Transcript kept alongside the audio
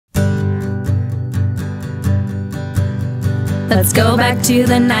Let's go back to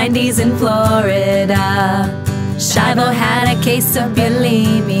the 90s in Florida. Shivo had a case of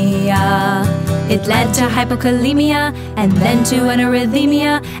bulimia. It led to hypokalemia and then to an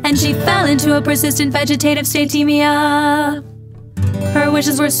arrhythmia, and she fell into a persistent vegetative statemia. Her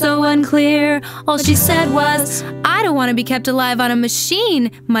wishes were so unclear. All she said was, "I don't want to be kept alive on a machine,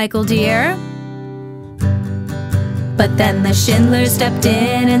 Michael dear." But then the Schindlers stepped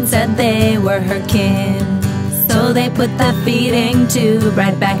in and said they were her kin. So they put the feeding tube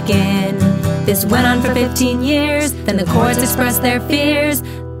right back in. This went on for 15 years. Then the courts expressed their fears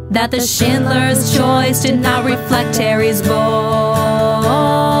that the Schindler's choice did not reflect Terry's voice.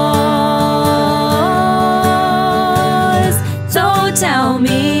 So tell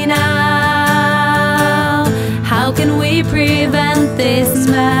me now, how can we prevent this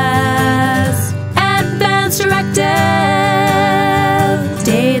mess? Advance Directives.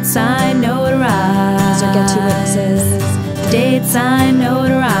 Date signed, notarized. Or get two witnesses. Date signed,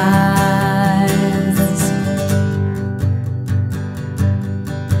 notarized.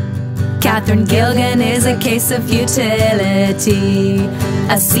 Catherine Gilgan is a case of futility.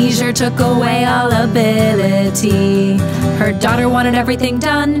 A seizure took away all ability. Her daughter wanted everything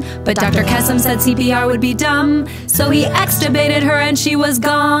done, but Dr. Kessam said CPR would be dumb. So he extubated her and she was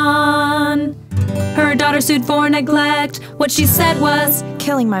gone. Her daughter sued for neglect. What she said was,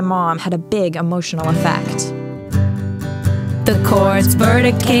 "Killing my mom had a big emotional effect." The court's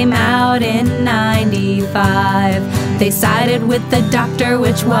verdict came out in '95. They sided with the doctor,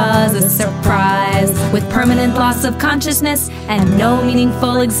 which was a surprise. With permanent loss of consciousness and no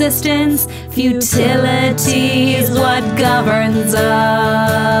meaningful existence, futility is what governs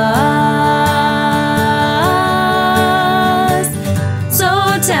us. So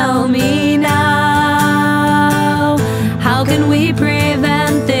tell me now, how can we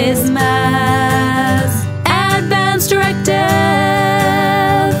prevent this mess? Advance Directives.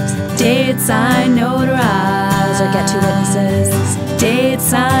 Date signed, notarized. Or get two witnesses. Date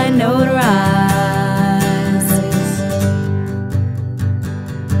signed, notarized.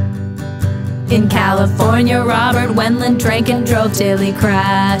 In California, Robert Wendland drank and drove till he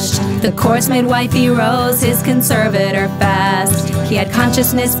crashed. The courts made wifey Rose his conservator fast. He had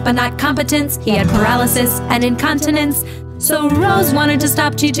consciousness but not competence. He had paralysis and incontinence. So Rose wanted to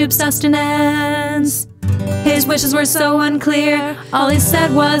stop G-tube sustenance. His wishes were so unclear. All he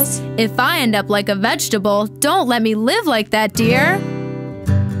said was, "If I end up like a vegetable, don't let me live like that, dear."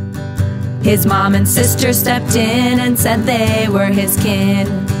 His mom and sister stepped in and said they were his kin.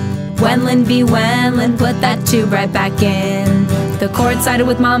 Wendland v. Wendland put that tube right back in. The court sided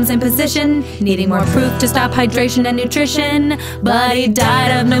with mom's imposition, needing more proof to stop hydration and nutrition. But he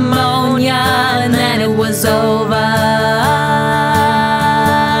died of pneumonia and then it was over.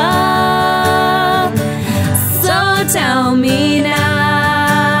 Tell me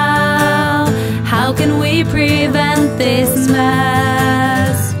now, how can we prevent this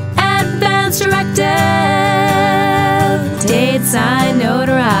mess? Advance Directives. Date signed,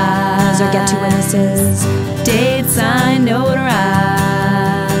 notarized. Or get two witnesses. Date signed, notarized.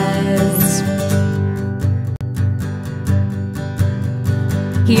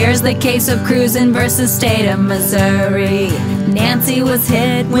 Here's the case of Cruisin' versus State of Missouri. Nancy was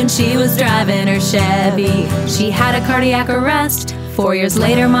hit when she was driving her Chevy. She had a cardiac arrest. 4 years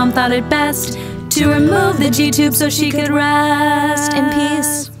later, mom thought it best to remove the G-tube so she could rest In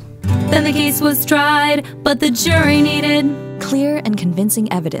peace. Then the case was tried, but the jury needed Clear and convincing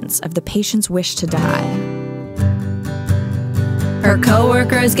evidence of the patient's wish to die. Her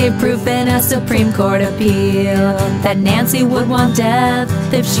co-workers gave proof in a Supreme Court appeal that Nancy would want death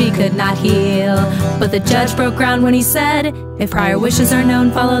if she could not heal. But the judge broke ground when he said, if prior wishes are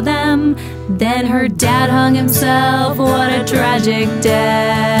known, follow them. Then her dad hung himself, what a tragic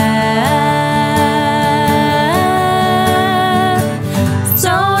death.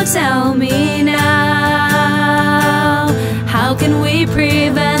 So tell me now, how can we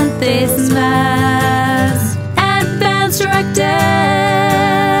prevent this mess? Advance Directives.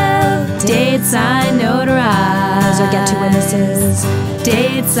 Date signed, notarized. Or get two witnesses.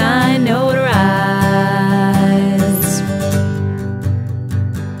 Date signed, notarized.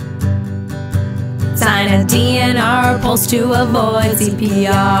 Sign a DNR pulse to avoid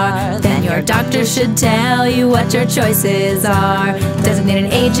CPR. Then your doctor should tell you what your choices are. Designate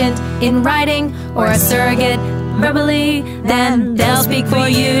an agent in writing or a surrogate verbally. Then they'll speak for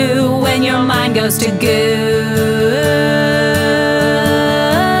you when your mind goes to goo.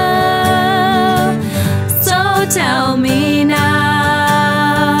 So tell me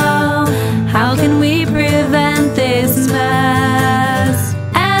now, how can we prevent this mess?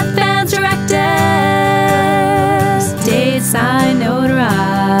 Advance Directives. Date signed.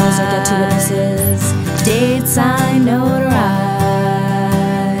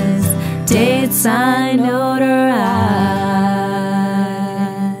 Date, sign, odor